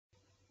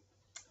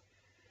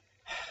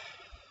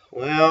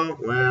Well.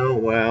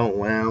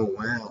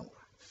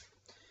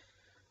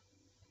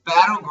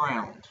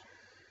 Battleground.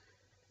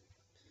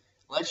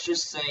 Let's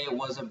just say it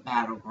was a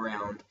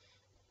battleground.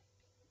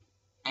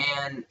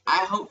 And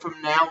I hope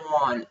from now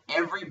on,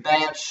 every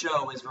bad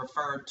show is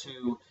referred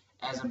to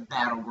as a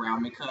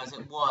battleground, because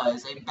it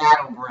was a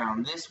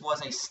battleground. This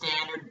was a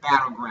standard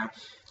battleground.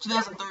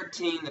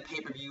 2013, the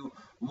pay-per-view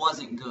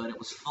wasn't good. It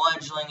was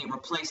fledgling, it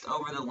replaced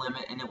Over the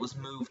Limit, and it was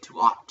moved to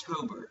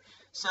October.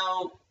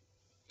 So,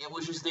 it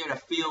was just there to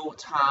fill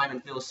time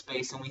and fill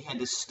space, and we had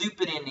this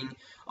stupid ending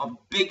of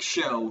Big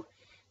Show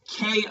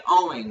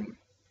KOing,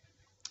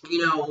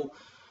 Daniel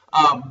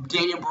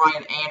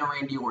Bryan and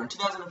Randy Orton.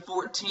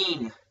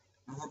 2014,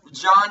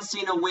 John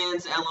Cena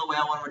wins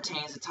LOL and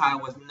retains the title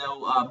with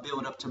no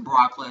build-up to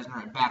Brock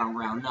Lesnar at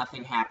Battleground.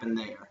 Nothing happened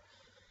there.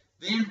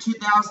 Then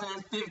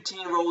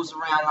 2015 rolls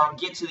around, and I'll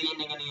get to the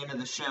ending and the end of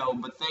the show,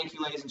 but thank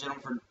you, ladies and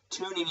gentlemen, for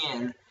tuning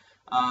in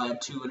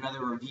to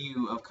another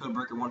review of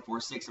Codebreaker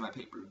 146 of my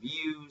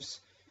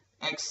pay-per-views,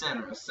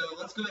 etc. So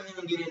let's go ahead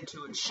and get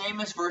into it.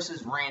 Sheamus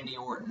versus Randy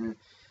Orton.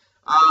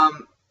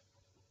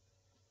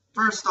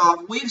 First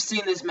off, we've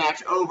seen this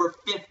match over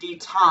 50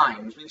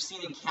 times. We've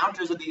seen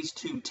encounters of these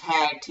two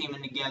tag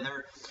teaming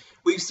together.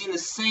 We've seen the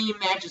same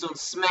matches on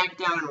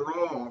SmackDown and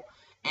Raw,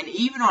 and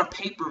even on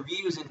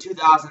pay-per-views in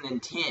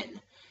 2010.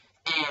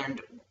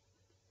 And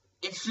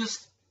it's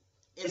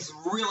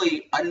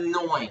really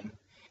annoying.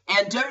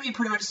 And WWE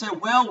pretty much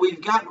said, well,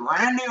 we've got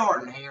Randy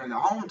Orton here, the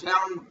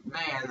hometown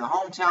man, the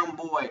hometown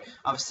boy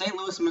of St.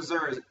 Louis,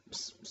 Missouri.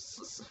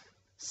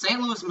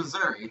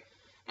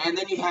 And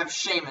then you have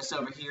Sheamus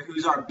over here,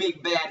 who's our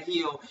big bad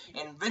heel,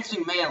 and Vince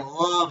McMahon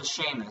loves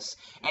Sheamus.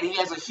 And he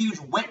has a huge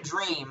wet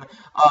dream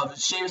of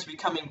Sheamus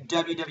becoming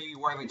WWE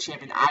World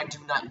Champion. I do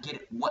not get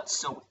it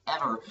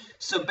whatsoever.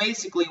 So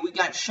basically, we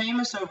got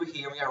Sheamus over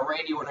here, we got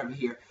Randy Orton over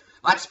here.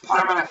 Let's put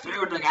them in a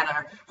feud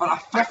together for the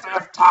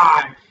 50th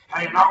time.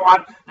 And you know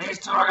what? These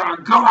two are going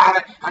to go at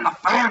it, and the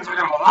fans are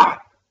going to love it.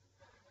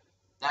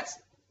 That's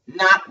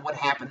not what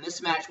happened.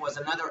 This match was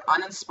another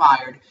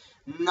uninspired,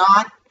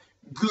 not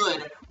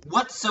good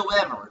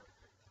whatsoever.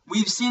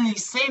 We've seen the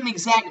same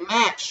exact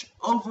match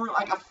over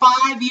like a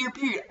 5-year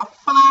period. A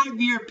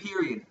 5-year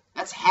period.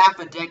 That's half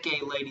a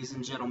decade, ladies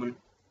and gentlemen.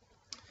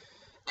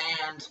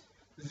 And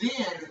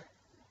then,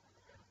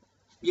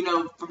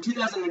 from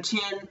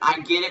 2010, I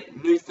get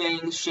it, new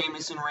things,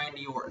 Sheamus and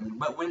Randy Orton.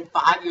 But when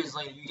 5 years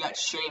later, you got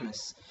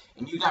Sheamus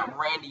and you got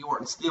Randy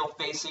Orton still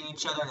facing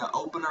each other in the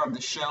opener of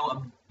the show,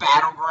 a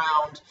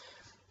battleground,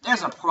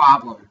 there's a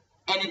problem.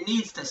 And it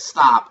needs to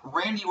stop.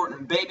 Randy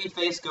Orton,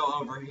 babyface, go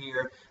over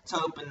here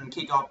to open and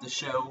kick off the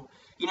show.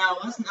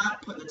 Let's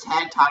not put the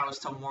tag titles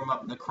to warm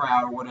up the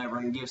crowd or whatever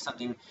and give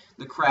something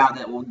the crowd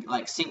that will,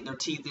 sink their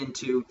teeth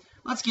into.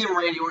 Let's give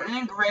Randy Orton.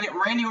 And granted,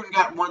 Randy Orton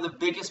got one of the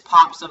biggest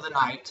pops of the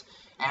night.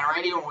 And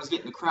Randy Orton was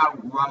getting the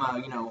crowd,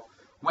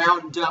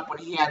 wound up when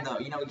he had the,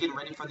 getting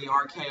ready for the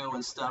RKO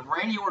and stuff.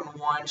 Randy Orton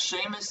won.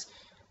 Sheamus,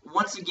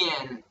 once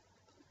again,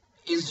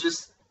 is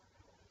just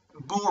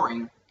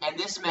boring. And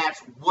this match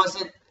was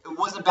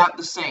about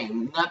the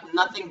same.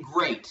 Nothing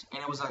great.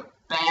 And it was a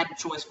bad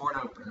choice for an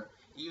opener.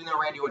 Even though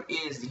Randy Orton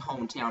is the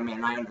hometown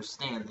man, I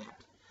understand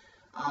that.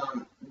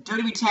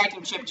 WWE Tag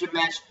Team Championship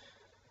match.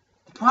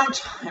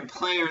 Primetime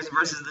Players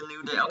versus the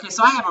New Day. Okay,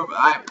 so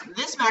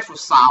this match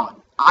was solid.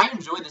 I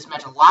enjoyed this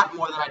match a lot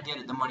more than I did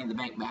at the Money in the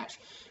Bank match.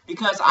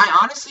 Because I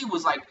honestly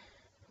was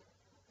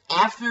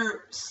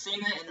after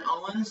Cena and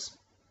Owens,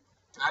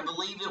 I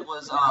believe it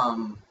was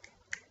the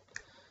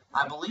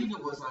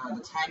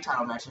tag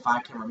title match, if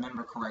I can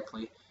remember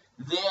correctly.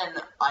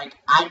 Then, I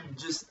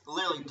just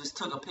literally just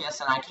took a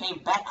piss, and I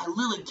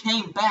literally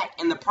came back,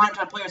 and the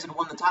Primetime Players had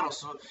won the title,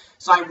 so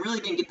I really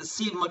didn't get to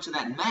see much of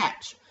that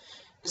match.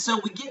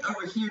 So we get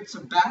over here to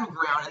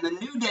Battleground, and the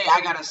New Day,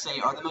 I gotta say,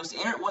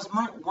 was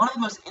one of the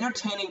most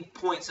entertaining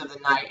points of the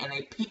night, and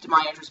they piqued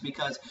my interest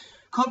because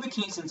Kofi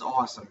Kingston's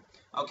awesome.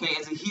 Okay,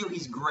 as a heel,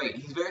 he's great.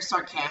 He's very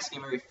sarcastic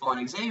and very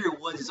fun. Xavier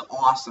Woods is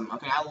awesome.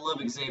 Okay, I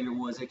love Xavier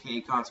Woods,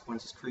 aka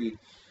Consequences Creed.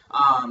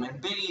 And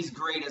Big E's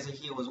great as a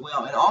heel as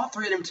well. And all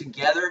three of them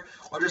together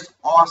are just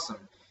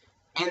awesome.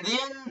 And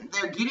then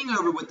they're getting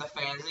over with the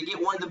fans. They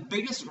get one of the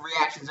biggest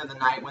reactions of the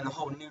night when the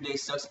whole New Day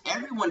sucks.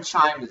 Everyone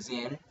chimes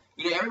in.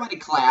 Everybody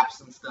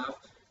claps and stuff.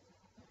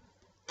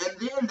 And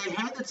then they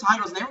had the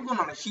titles, and they were going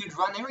on a huge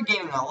run. They were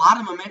gaining a lot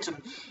of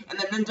momentum. And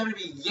then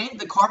WWE yanked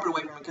the carpet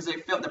away from them because they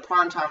felt the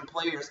Primetime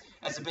Players,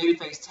 as a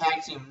babyface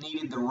tag team,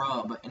 needed the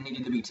rub and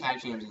needed to be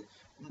tag team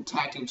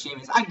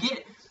champions. I get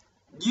it.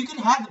 You can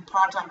have the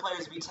Primetime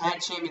Players be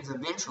tag champions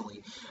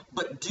eventually,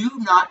 but do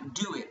not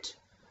do it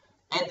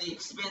at the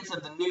expense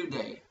of the New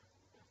Day,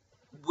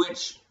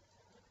 which,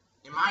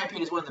 in my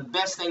opinion, is one of the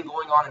best things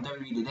going on in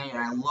WWE today, and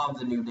I love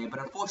the New Day.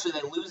 But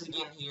unfortunately, they lose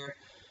again here.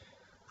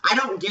 I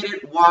don't get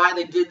it why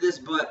they did this,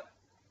 but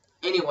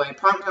anyway,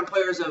 Primetime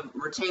Players have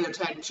retained their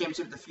tag team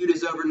championship. The feud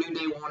is over. New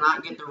Day will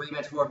not get the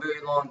rematch for a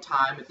very long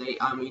time if they,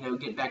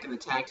 get back in the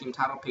tag team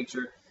title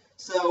picture.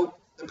 So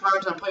the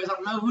Primetime Players, I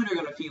don't know who they're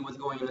going to feud with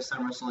going into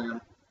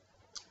SummerSlam.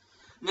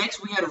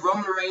 Next, we had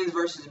Roman Reigns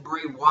versus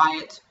Bray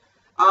Wyatt.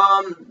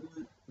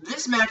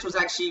 This match was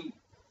actually,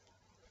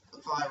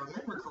 if I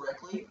remember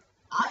correctly,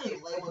 I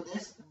labeled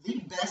this the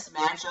best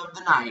match of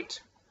the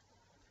night.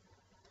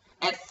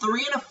 At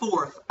 3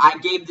 1/4, I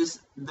gave this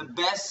the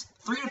best,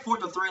 3 1/4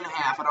 to 3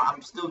 1/2.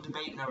 I'm still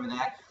debating over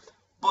that.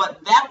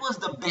 But that was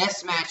the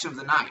best match of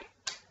the night.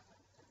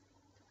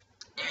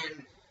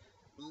 And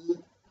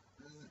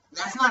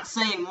that's not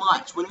saying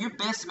much. When your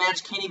best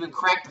match can't even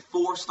crack the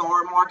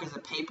 4-star mark as a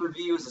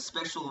pay-per-view, as a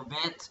special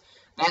event,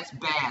 that's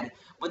bad.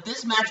 But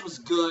this match was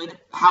good.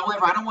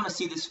 However, I don't want to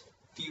see this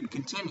feud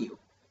continue.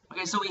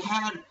 Okay, so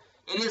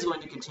it is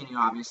going to continue,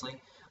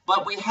 obviously.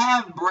 But we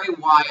have Bray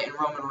Wyatt and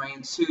Roman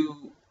Reigns,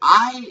 who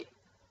I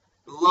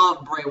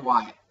love Bray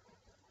Wyatt.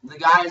 The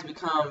guy has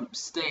become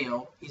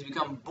stale. He's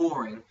become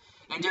boring.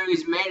 And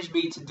WWE's managed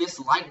me to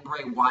dislike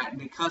Bray Wyatt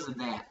because of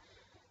that.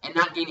 And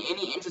not gain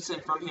any interest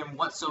from him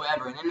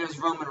whatsoever. And then there's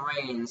Roman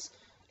Reigns.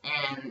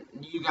 And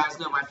you guys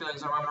know my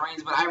feelings on Roman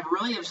Reigns. But I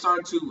really have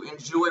started to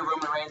enjoy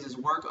Roman Reigns'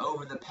 work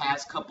over the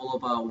past couple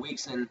of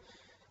weeks. And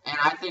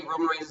I think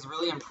Roman Reigns is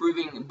really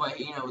improving. But,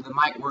 you know, the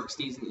mic work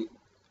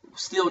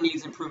still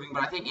needs improving.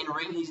 But I think in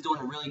ring he's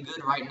doing really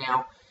good right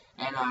now.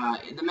 And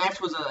the match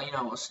was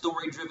a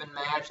story-driven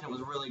match. And it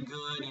was really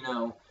good. You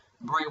know,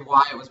 Bray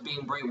Wyatt was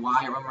being Bray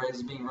Wyatt. Roman Reigns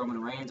was being Roman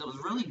Reigns. It was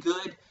really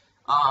good.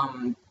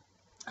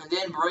 And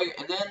then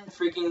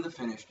freaking the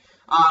finish.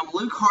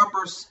 Luke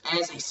Harper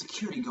as a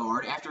security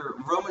guard after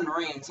Roman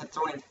Reigns had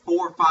thrown in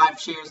 4 or 5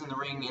 chairs in the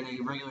ring in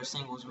a regular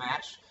singles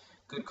match.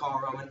 Good call,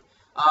 Roman.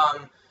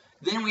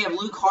 Then we have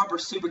Luke Harper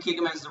super kick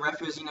him as the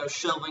ref is,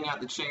 shoveling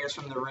out the chairs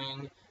from the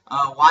ring.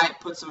 Wyatt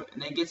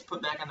gets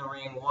put back in the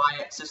ring.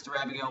 Wyatt, Sister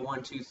Abigail,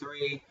 1, 2,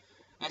 3.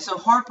 And so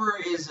Harper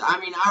is, I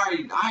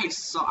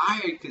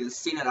could have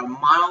seen it a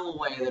mile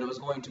away that it was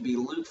going to be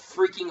Luke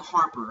freaking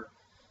Harper.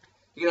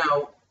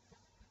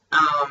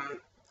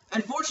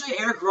 Unfortunately,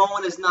 Eric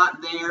Rowan is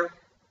not there,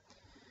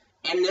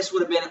 and this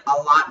would have been a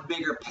lot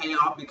bigger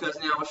payoff because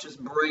now it's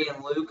just Bray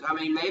and Luke. I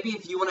mean, maybe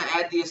if you want to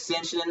add the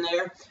Ascension in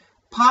there,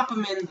 pop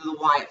them into the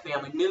Wyatt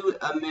family, new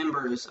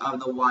members of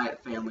the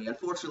Wyatt family.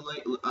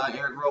 Unfortunately,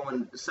 Eric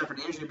Rowan suffered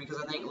an injury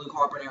because I think Luke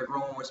Harper and Eric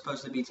Rowan were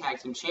supposed to be tag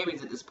team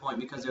champions at this point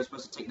because they're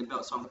supposed to take the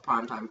belts off the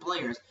Primetime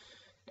Players.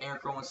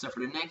 Eric Rowan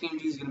suffered a neck injury.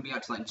 He's going to be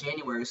out to like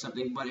January or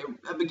something. But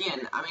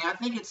again, I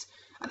think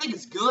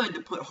it's good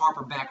to put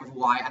Harper back with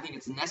Wyatt. I think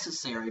it's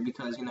necessary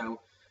because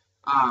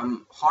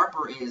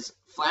Harper is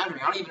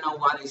floundering. I don't even know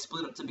why they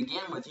split up to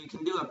begin with. You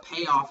can do a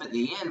payoff at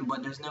the end,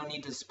 but there's no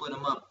need to split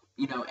them up.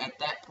 At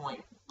that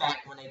point,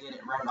 back when they did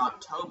it around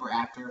October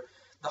after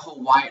the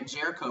whole Wyatt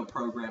Jericho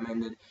program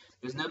ended.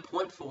 There's no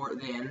point for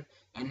it then,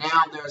 and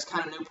now there's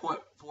kind of no point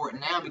for it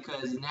now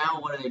because now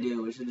what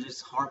do? Is it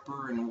just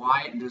Harper and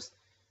Wyatt just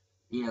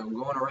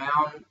going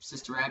around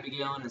Sister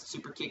Abigail and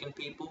super kicking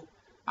people?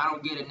 I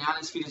don't get it. Now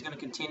this feud is going to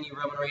continue.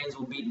 Roman Reigns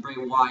will beat Bray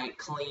Wyatt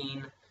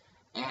clean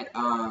at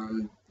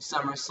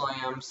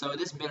SummerSlam, so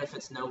this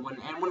benefits no one.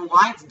 And when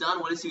Wyatt's done,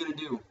 what is he going to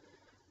do?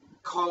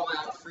 Call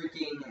out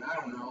freaking, I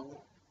don't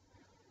know,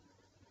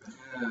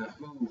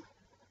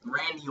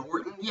 Randy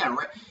Orton? Yeah,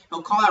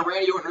 he'll call out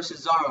Randy Orton or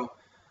Cesaro.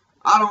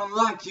 I don't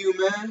like you,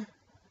 man.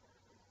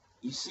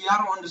 You see, I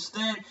don't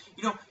understand.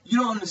 You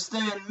don't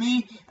understand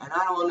me, and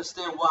I don't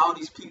understand why all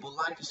these people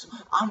like you, so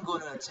I'm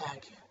going to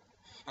attack you.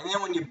 And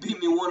then when you beat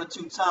me 1 or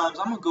 2 times,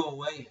 I'm going to go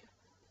away.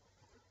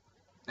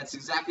 That's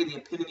exactly the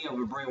epitome of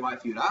a Bray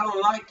Wyatt feud. I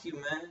don't like you,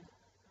 man.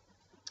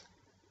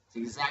 It's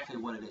exactly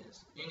what it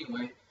is.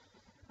 Anyway,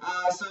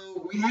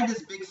 so we had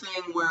this big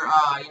thing where,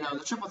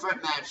 the triple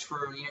threat match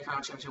for the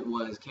Intercontinental Championship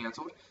was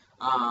canceled.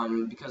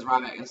 Because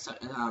Ryback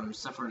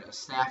suffered a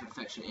staph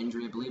infection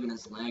injury, I believe in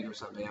his leg or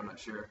something, I'm not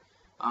sure.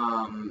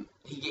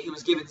 He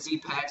was given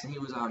Z-Packs and he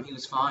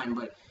was fine,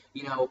 but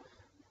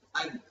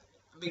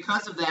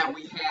because of that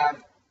we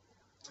have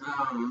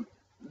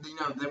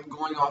them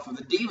going off of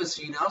the Divas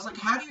feud. I was like,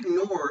 how do you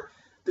ignore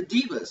the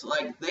Divas?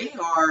 Like they're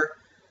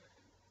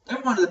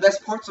one of the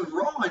best parts of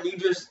Raw, and you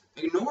just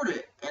ignored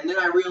it. And then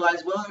I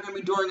realized, well, they're gonna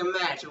be doing a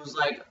match. It was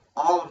like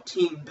all of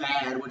Team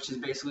Bad, which is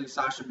basically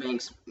Sasha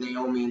Banks,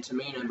 Naomi, and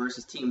Tamina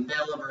versus Team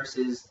Bella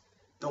versus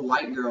the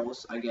White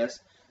Girls, I guess.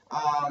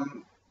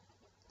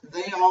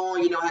 They all,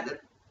 had to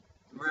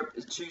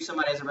choose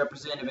somebody as a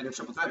representative in a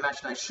triple threat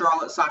match tonight.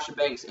 Charlotte, Sasha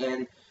Banks,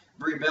 and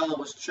Brie Bella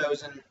was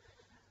chosen.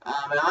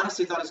 I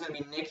honestly thought it was going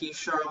to be Nikki,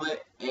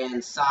 Charlotte,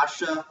 and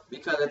Sasha,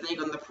 because I think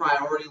on the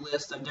priority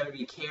list of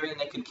WWE carrying,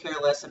 they could care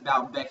less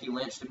about Becky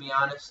Lynch, to be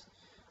honest.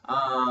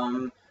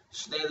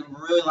 They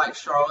really like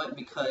Charlotte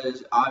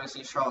because,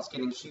 obviously, Charlotte's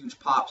getting huge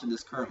pops at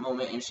this current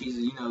moment, and she's,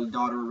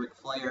 daughter of Ric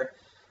Flair.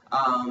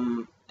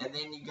 And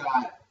then you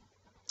got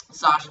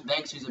Sasha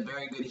Banks, who's a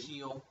very good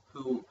heel,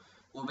 who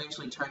will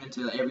eventually turn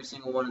into every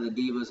single one of the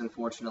Divas,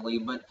 unfortunately.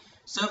 But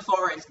so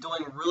far, it's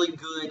doing really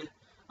good.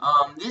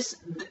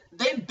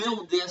 They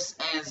built this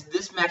as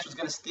this match was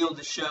going to steal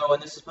the show,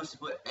 and this is supposed to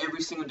put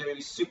every single WWE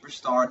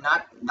superstar,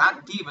 not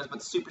Divas, but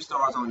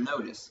superstars on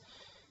notice.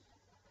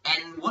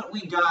 And what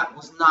we got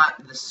was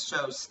not the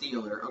show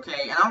stealer,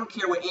 okay? And I don't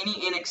care what any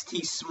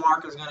NXT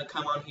smark is going to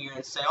come on here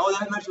and say, oh,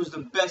 that match was the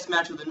best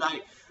match of the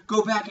night.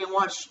 Go back and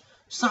watch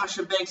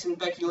Sasha Banks and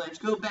Becky Lynch.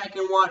 Go back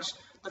and watch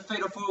the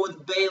Fatal 4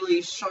 with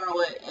Bayley,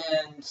 Charlotte,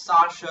 and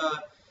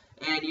Sasha,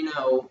 and, you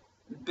know,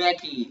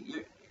 Becky.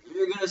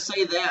 You're going to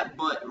say that,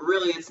 but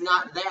really it's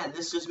not that.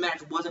 This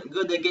match wasn't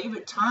good. They gave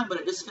it time, but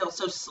it just felt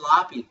so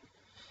sloppy.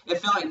 It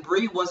felt like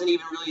Brie wasn't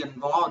even really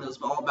involved. It was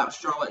all about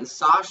Charlotte and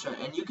Sasha,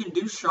 and you can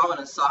do Charlotte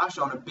and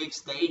Sasha on a big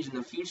stage in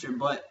the future,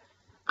 but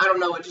I don't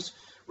know. It just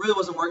really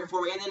wasn't working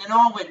for me. And then it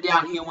all went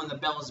downhill when the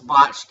bell was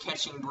botched,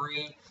 catching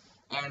Brie,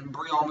 and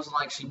Brie almost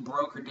like she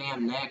broke her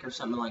damn neck or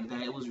something like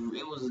that. It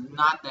was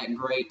not that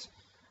great.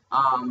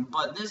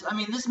 But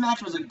this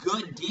match was a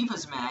good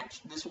Divas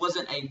match. This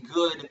wasn't a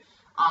good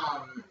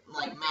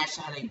match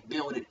how they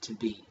build it to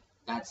be.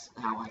 That's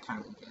how I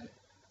kind of look at it.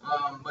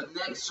 But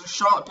next, so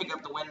Charlotte picked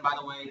up the win, by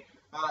the way.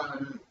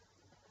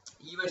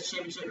 U.S.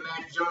 Championship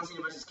match, John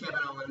Cena versus Kevin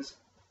Owens.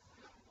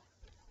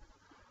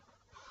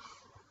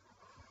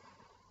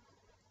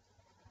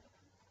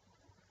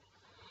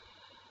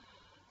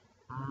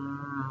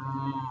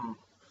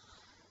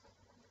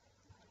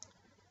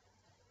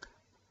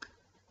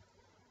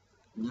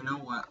 You know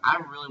what? I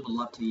really would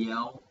love to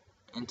yell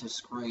and to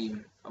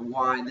scream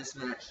why this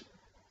match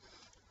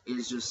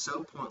is just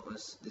so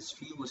pointless. This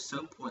feud was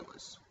so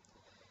pointless,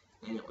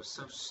 and it was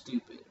so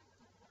stupid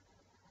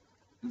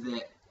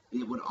that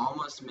it would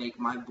almost make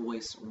my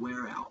voice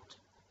wear out,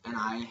 and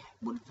I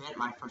would vent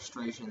my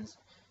frustrations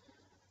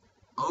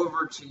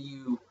over to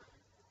you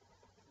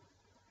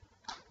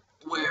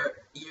where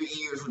your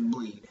ears would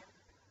bleed.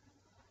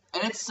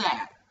 And it's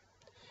sad,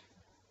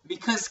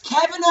 because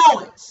Kevin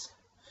Owens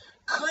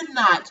could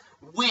not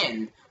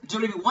win.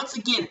 WWE once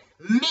again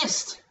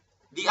missed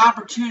the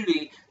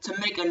opportunity to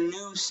make a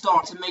new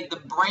star, to make the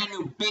brand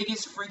new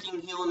biggest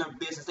freaking heel in their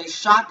business. They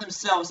shot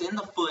themselves in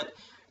the foot,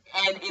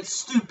 and it's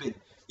stupid.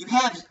 You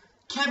have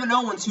Kevin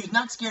Owens, who's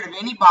not scared of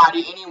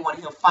anybody, anyone.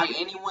 He'll fight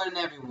anyone and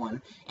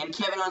everyone. And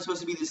Kevin Owens is supposed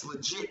to be this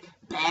legit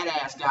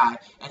badass guy,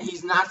 and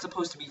he's not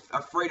supposed to be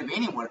afraid of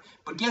anyone.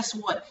 But guess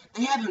what?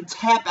 They have him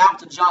tap out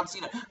to John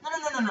Cena.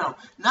 No.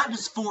 Not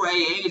just 4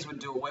 AAs would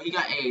do it. Well, he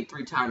got AA'd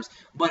 3 times.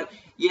 But,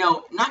 you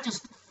know, not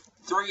just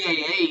 3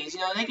 AAs. You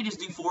know, they could just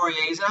do 4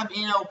 AAs.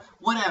 You know,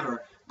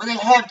 whatever. But they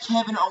have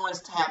Kevin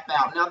Owens tap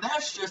out. Now,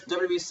 that's just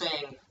WWE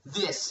saying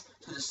this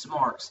to the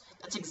smarks.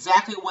 That's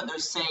exactly what they're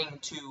saying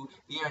to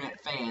the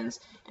internet fans.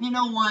 And you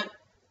know what?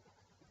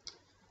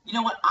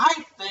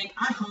 I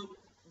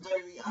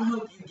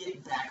hope you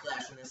get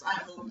backlash from this. I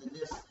hope that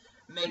this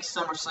makes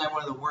SummerSlam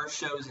one of the worst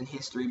shows in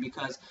history,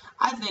 because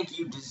I think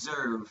you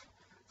deserve,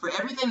 for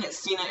everything that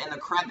Cena and the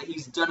crap that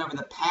he's done over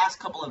the past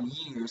couple of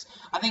years,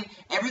 I think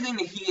everything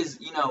that he has,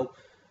 you know,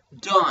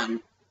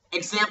 done,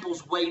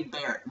 examples Wade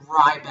Barrett,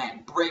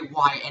 Ryback, Bray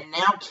Wyatt, and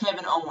now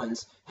Kevin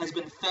Owens has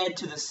been fed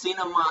to the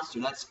Cena monster.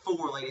 That's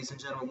 4, ladies and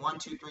gentlemen. 1,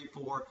 2, 3,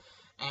 4.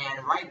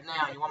 And right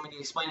now, you want me to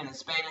explain it in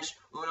Spanish?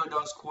 Uno,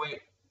 dos,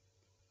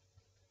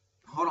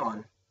 hold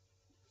on.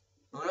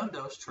 Uno,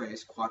 dos,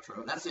 tres,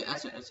 cuatro. That's it.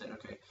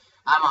 Okay.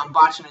 I'm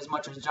botching as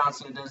much as John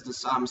Cena does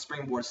this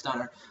springboard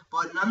stunner.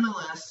 But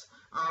nonetheless,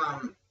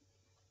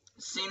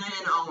 Cena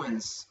and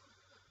Owens.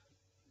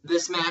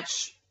 This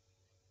match,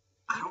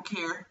 I don't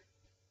care.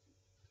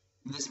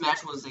 This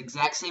match was the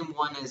exact same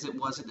one as it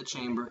was at the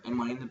Chamber and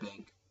Money in the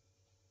Bank.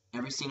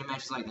 Every Cena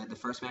match is like that. The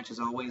first match is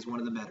always one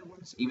of the better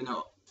ones. Even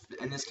though,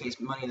 in this case,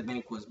 Money in the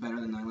Bank was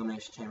better than the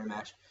Elimination Chamber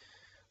match.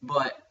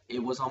 But it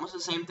was almost the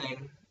same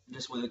thing,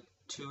 just with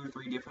 2 or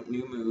 3 different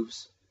new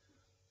moves.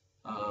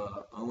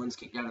 Owens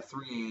kicked out of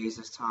 3 AAs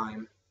this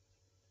time.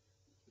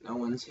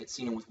 Owens hit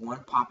Cena with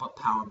 1 pop-up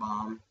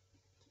powerbomb.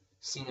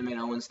 Cena made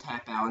Owens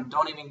tap out. And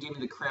don't even give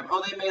me the crap.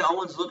 Oh, they made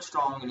Owens look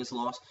strong in his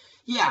loss.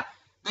 Yeah,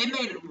 they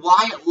made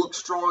Wyatt look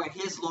strong in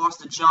his loss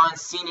to John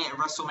Cena at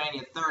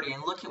WrestleMania 30.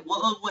 And look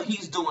what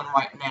he's doing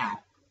right now.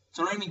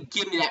 So don't even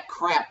give me that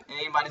crap. And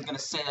anybody's going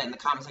to say that in the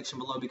comment section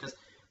below, because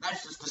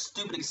that's just the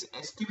stupidest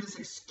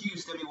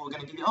excuse that people are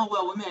going to give you. Oh,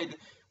 well,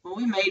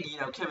 we made you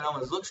know, Kevin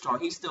Owens look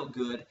strong. He's still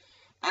good.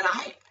 And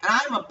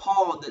I'm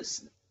appalled that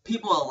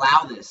people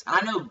allow this. And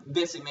I know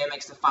Vince McMahon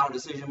makes the final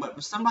decision, but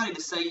for somebody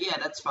to say, yeah,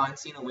 that's fine,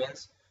 Cena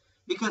wins.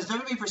 Because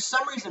WWE, for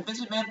some reason,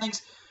 Vince McMahon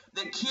thinks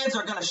that kids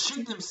are going to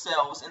shoot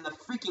themselves in the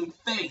freaking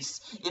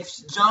face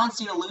if John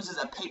Cena loses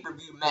a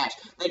pay-per-view match.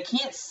 They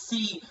can't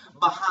see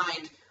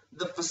behind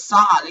the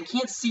facade. They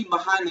can't see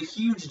behind the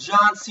huge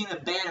John Cena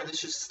banner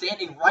that's just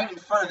standing right in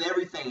front of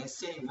everything and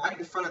standing right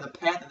in front of the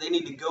path that they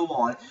need to go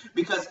on.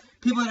 Because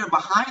people that are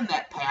behind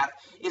that path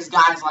is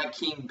guys like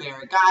King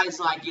Barrett, guys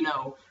like, you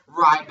know,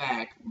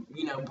 Ryback,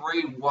 you know,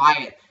 Bray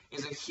Wyatt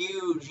is a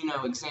huge, you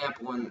know,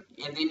 example. And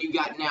then you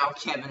got now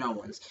Kevin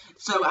Owens.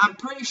 So I'm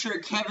pretty sure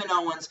Kevin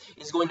Owens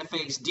is going to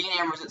face Dean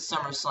Ambrose at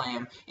SummerSlam,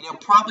 and he'll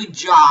probably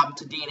job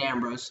to Dean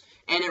Ambrose,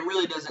 and it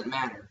really doesn't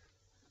matter.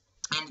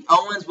 And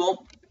Owens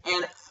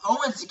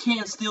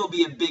can still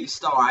be a big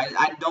star.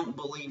 I don't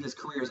believe his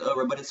career is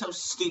over, but it's so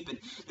stupid.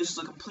 This is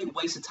a complete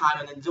waste of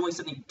time, and then doing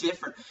something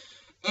different.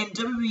 And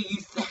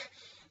WWE,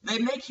 they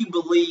make you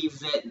believe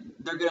that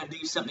they're going to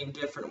do something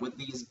different with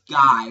these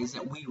guys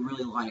that we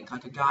really like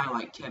a guy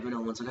like Kevin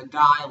Owens, like a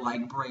guy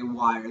like Bray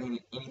Wyatt, or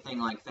anything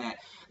like that.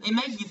 They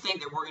make you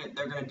think that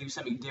they're going to do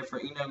something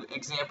different. You know,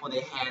 example,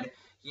 they had,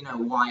 you know,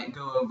 Wyatt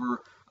go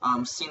over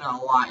Cena a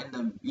lot in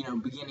the, you know,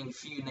 beginning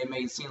feud, and they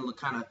made Cena look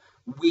kind of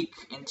weak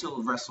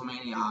until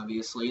WrestleMania,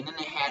 obviously. And then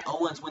they had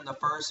Owens win the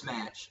first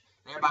match,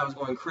 and everybody was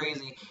going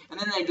crazy. And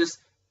then they just,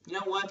 you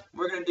know what,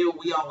 we're going to do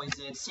what we always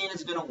did.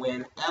 Cena's going to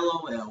win,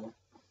 LOL.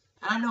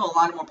 And I know a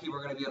lot more people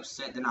are going to be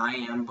upset than I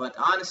am, but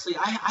honestly,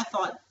 I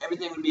thought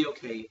everything would be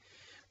okay.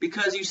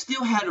 Because you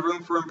still had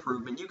room for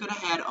improvement. You could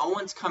have had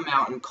Owens come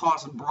out and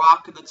cost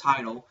Brock the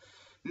title,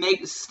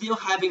 still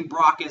having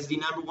Brock as the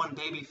 #1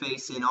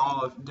 babyface in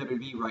all of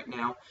WWE right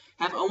now.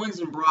 Have Owens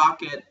and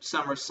Brock at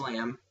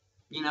SummerSlam,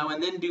 you know,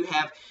 and then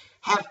have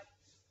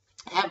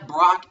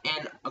Brock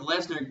and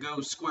Lesnar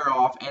go square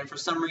off, and for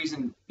some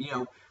reason, you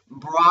know,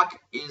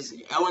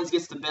 Owens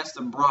gets the best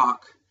of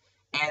Brock,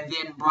 and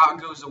then Brock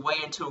goes away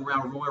until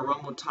around Royal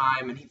Rumble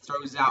time, and he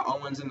throws out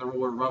Owens in the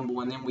Royal Rumble,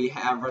 and then we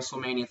have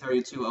WrestleMania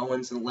 32,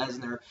 Owens and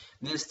Lesnar,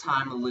 this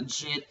time a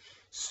legit,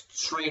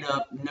 straight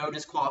up, no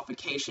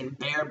disqualification,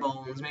 bare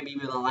bones, maybe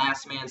even the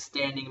last man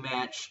standing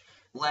match.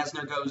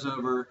 Lesnar goes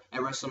over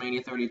at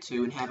WrestleMania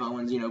 32 and have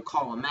Owens, you know,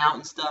 call him out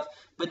and stuff,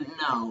 but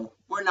no,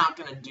 we're not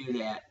going to do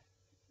that.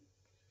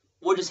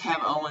 We'll just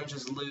have Owens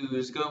just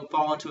lose,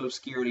 fall into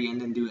obscurity, and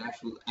then do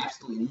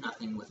absolutely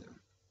nothing with him.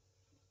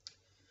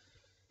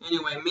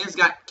 Anyway, Miz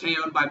got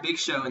KO'd by Big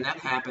Show, and that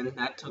happened.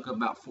 That took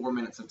about 4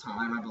 minutes of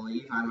time, I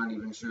believe. I'm not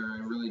even sure. I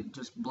really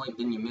just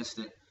blinked and you missed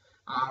it.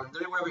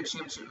 WWE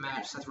Championship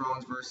match, Seth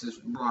Rollins versus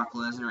Brock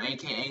Lesnar,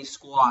 a.k.a.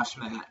 squash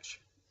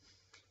match.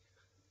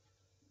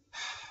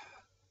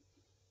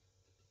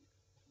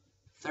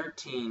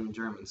 13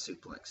 German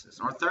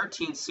suplexes, or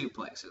 13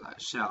 suplexes,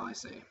 shall I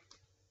say.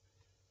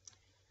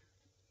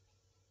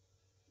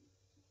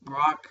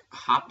 Brock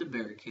hopped a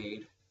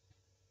barricade.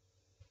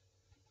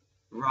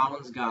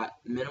 Rollins got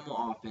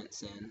minimal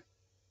offense in.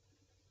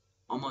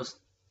 Almost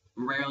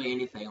rarely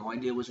anything. All I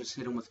did was just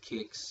hit him with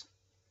kicks.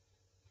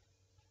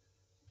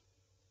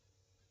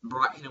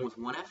 Brock hit him with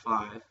one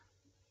F5.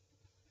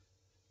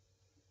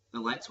 The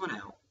lights went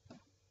out.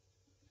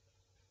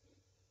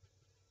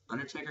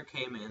 Undertaker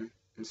came in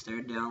and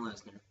stared down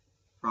Lesnar.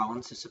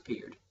 Rollins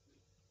disappeared.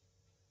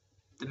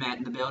 The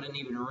bell didn't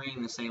even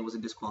ring to say it was a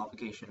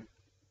disqualification.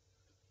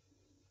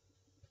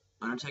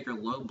 Undertaker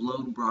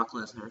low-blowed Brock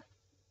Lesnar.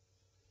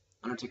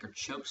 Undertaker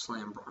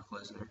chokeslammed Brock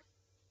Lesnar.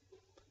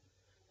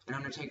 And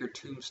Undertaker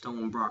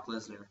tombstone Brock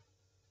Lesnar.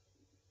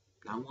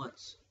 Not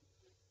once,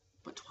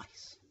 but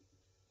twice.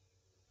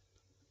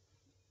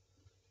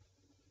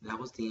 That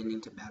was the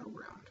ending to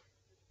Battleground.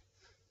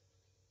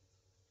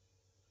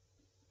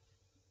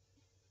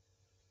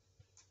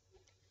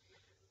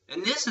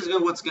 And this is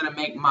what's going to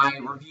make my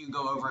review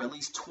go over at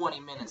least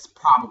 20 minutes,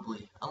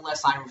 probably.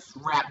 Unless I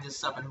wrap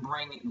this up and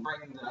bring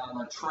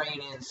the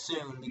train in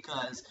soon,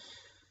 because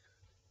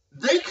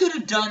they could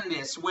have done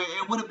this where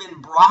it would have been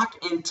Brock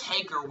and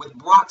Taker, with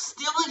Brock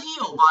still a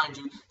heel, mind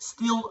you,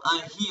 still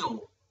a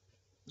heel.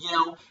 You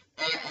know,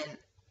 and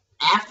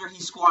after he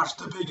squashed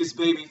the biggest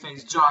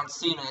babyface, John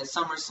Cena, at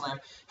SummerSlam,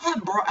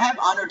 have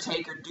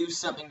Undertaker do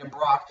something to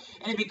Brock,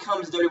 and it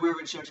becomes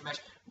WWE Championship match,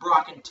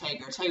 Brock and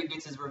Taker. Taker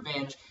gets his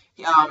revenge,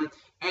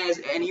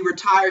 and he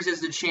retires as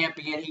the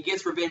champion. He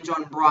gets revenge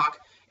on Brock,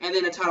 and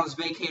then the title is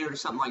vacated or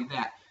something like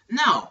that.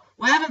 No,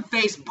 we'll have him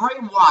face Bray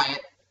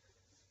Wyatt,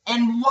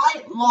 and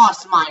Wyatt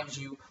lost, mind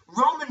you.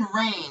 Roman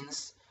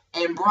Reigns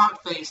and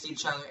Brock faced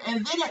each other,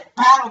 and then at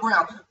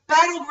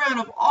Battleground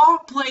of all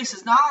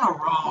places, not on a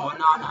Raw,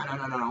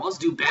 no, let's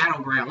do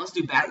Battleground,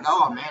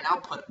 oh man,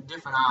 I'll put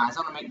different eyes,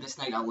 I'm gonna make this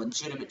thing a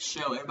legitimate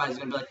show. Everybody's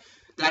gonna be like,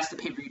 that's the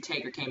pay-per-view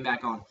Taker came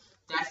back on,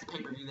 that's the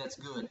pay-per-view that's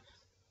good.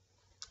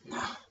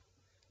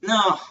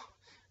 No.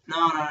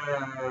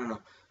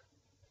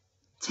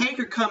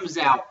 Taker comes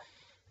out,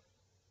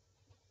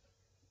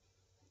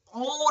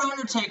 old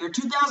Undertaker,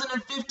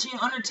 2015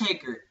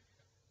 Undertaker,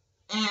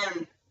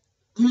 and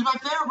he's my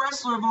favorite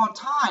wrestler of all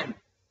time,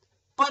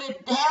 but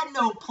it had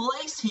no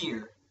place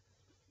here.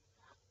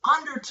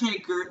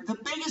 Undertaker, the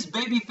biggest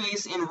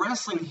babyface in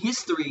wrestling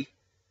history.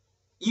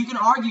 You can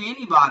argue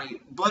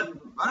anybody, but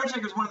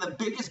Undertaker's one of the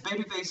biggest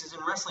babyfaces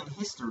in wrestling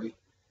history.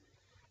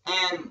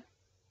 And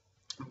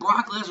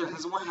Brock Lesnar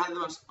has one of the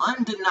most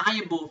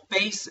undeniable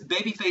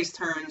babyface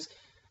turns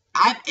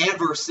I've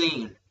ever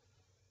seen.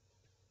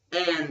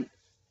 And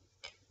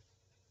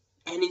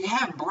you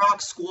have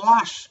Brock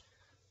squash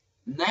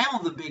now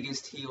the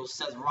biggest heel,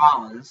 Seth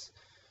Rollins.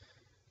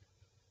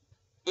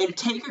 And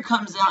Taker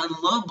comes out and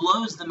low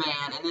blows the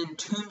man and then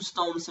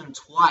tombstones him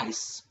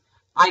twice.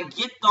 I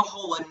get the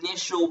whole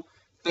initial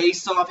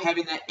face-off,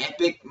 having that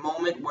epic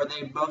moment where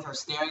they both are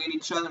staring at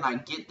each other, and I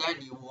get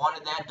that. You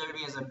wanted that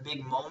WWE as a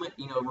big moment,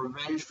 you know,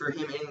 revenge for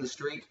him ending the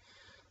streak.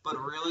 But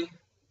really,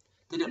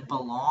 did it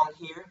belong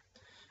here?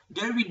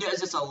 WWE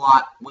does this a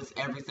lot with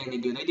everything they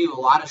do. They do a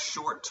lot of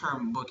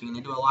short-term booking.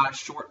 They do a lot of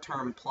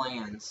short-term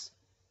plans.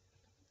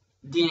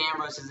 Dean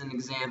Ambrose is an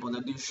example.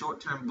 They'll do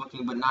short-term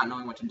booking but not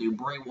knowing what to do.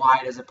 Bray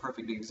Wyatt is a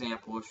perfect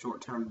example of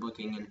short-term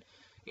booking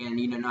and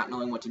you know, not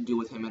knowing what to do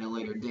with him at a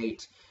later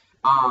date.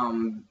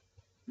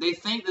 They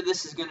think that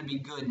this is going to be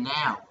good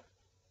now,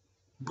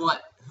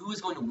 but who is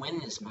going to win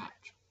this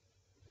match?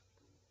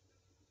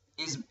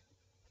 Is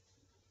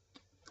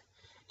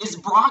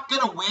Brock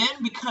going to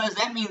win? Because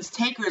that means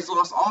Taker has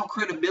lost all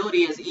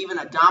credibility as even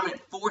a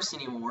dominant force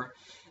anymore.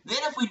 Then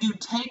if we do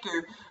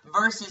Taker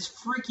versus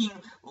freaking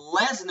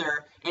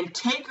Lesnar, and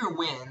Taker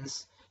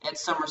wins at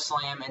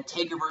SummerSlam, and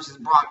Taker versus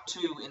Brock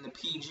 2 in the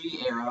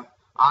PG era,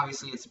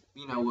 obviously it's,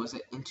 you know, was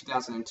it in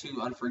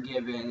 2002,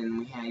 Unforgiven, and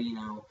we had, you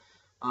know,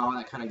 all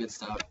that kind of good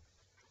stuff,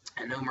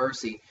 and No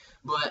Mercy.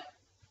 But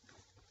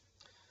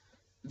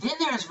then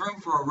there's room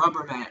for a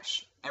rubber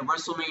match at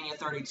WrestleMania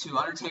 32,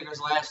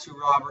 Undertaker's last two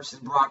Raw versus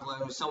Brock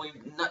Lesnar. So we've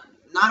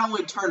not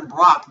only turned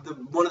Brock,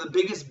 one of the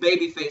biggest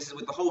baby faces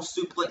with the whole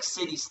Suplex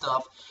City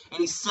stuff, and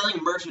he's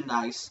selling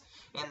merchandise,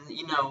 and,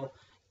 you know,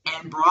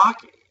 and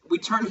Brock, we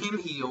turn him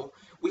heel.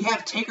 We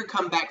have Taker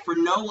come back for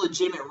no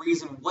legitimate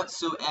reason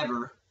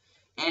whatsoever,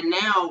 and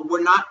now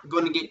we're not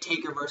going to get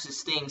Taker versus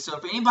Sting. So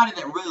if anybody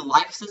that really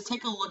likes this,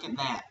 take a look at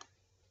that,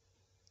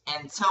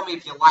 and tell me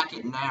if you like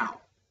it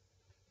now.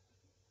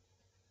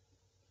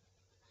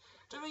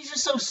 WWE's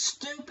just so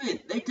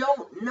stupid. They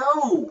don't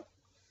know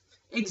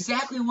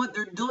exactly what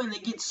they're doing. They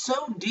get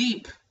so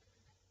deep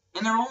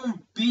in their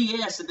own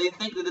BS that they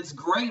think that it's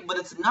great, but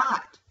it's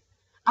not.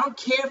 I don't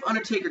care if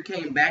Undertaker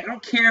came back. I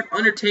don't care if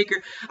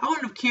Undertaker... I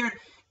wouldn't have cared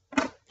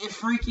if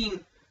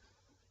freaking...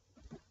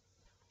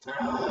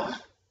 Oh,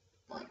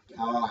 my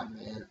God,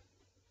 man.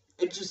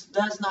 It just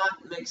does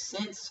not make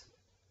sense.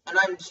 And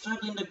I'm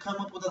struggling to come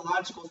up with a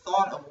logical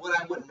thought of what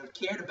I wouldn't have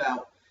cared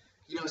about,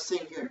 you know,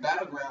 sitting here at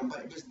Battleground,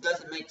 but it just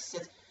doesn't make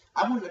sense.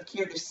 I wouldn't have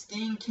cared if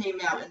Sting came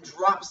out and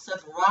dropped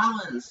Seth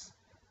Rollins,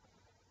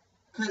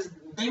 because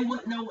they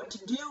wouldn't know what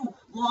to do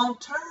long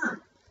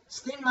term.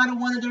 Sting might have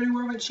won the WWE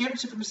World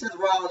Championship from Seth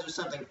Rollins or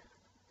something.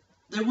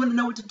 They wouldn't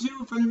know what to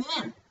do from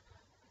then.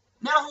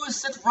 Now who is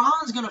Seth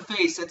Rollins going to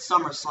face at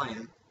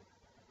SummerSlam?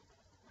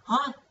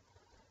 Huh?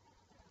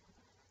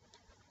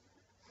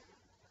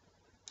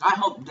 I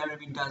hope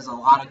WWE does a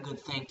lot of good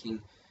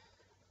thinking,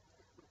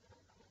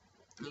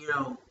 you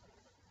know,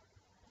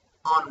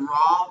 on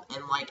Raw,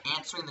 and like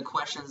answering the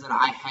questions that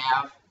I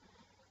have,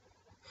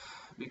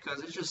 because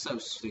it's just so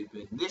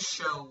stupid. This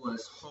show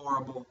was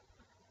horrible,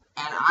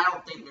 and I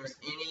don't think there's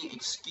any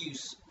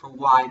excuse for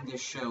why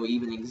this show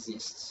even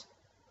exists.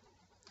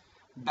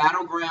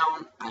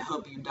 Battleground, I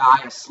hope you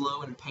die a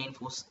slow and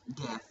painful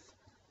death,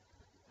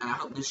 and I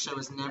hope this show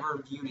is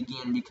never viewed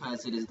again,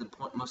 because it is the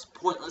most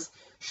pointless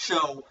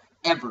show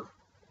ever.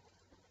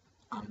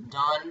 I'm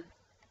done.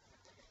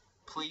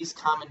 Please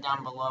comment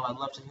down below. I'd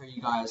love to hear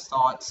you guys'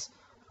 thoughts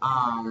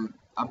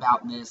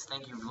about this.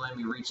 Thank you for letting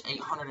me reach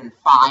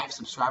 805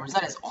 subscribers.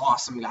 That is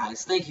awesome,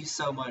 guys. Thank you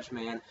so much,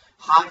 man.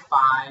 High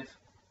five,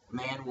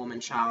 man,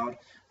 woman, child,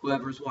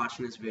 whoever's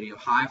watching this video.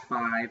 High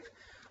five.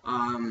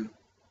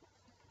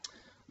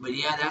 But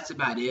yeah, that's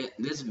about it.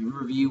 This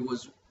review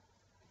was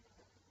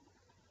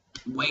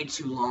way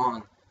too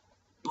long,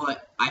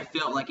 but I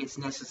felt like it's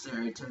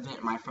necessary to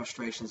vent my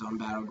frustrations on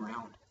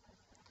Battleground.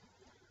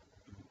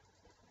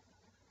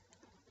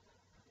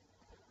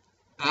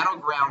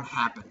 Battleground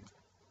happened.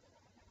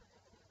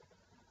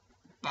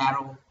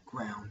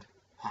 Battleground